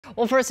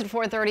Well, first at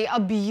 4:30, a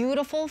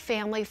beautiful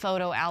family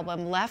photo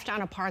album left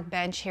on a park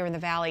bench here in the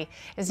Valley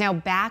is now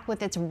back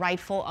with its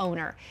rightful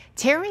owner.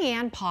 Terry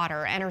Ann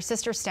Potter and her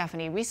sister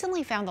Stephanie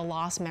recently found the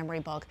lost memory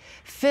book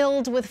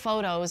filled with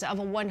photos of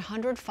a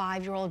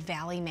 105-year-old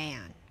Valley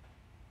man.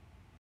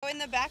 In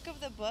the back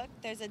of the book,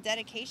 there's a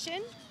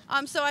dedication.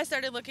 So I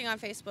started looking on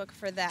Facebook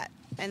for that,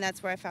 and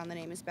that's where I found the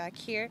name is back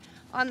here.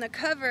 On the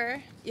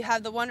cover, you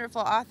have the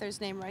wonderful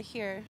author's name right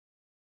here.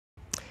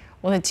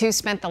 Well, the two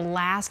spent the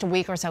last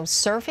week or so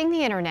surfing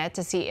the internet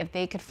to see if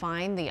they could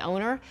find the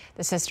owner.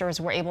 The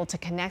sisters were able to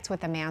connect with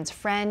the man's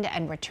friend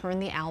and return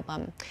the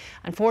album.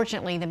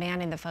 Unfortunately, the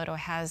man in the photo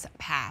has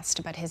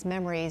passed, but his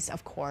memories,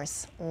 of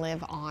course,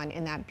 live on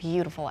in that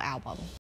beautiful album.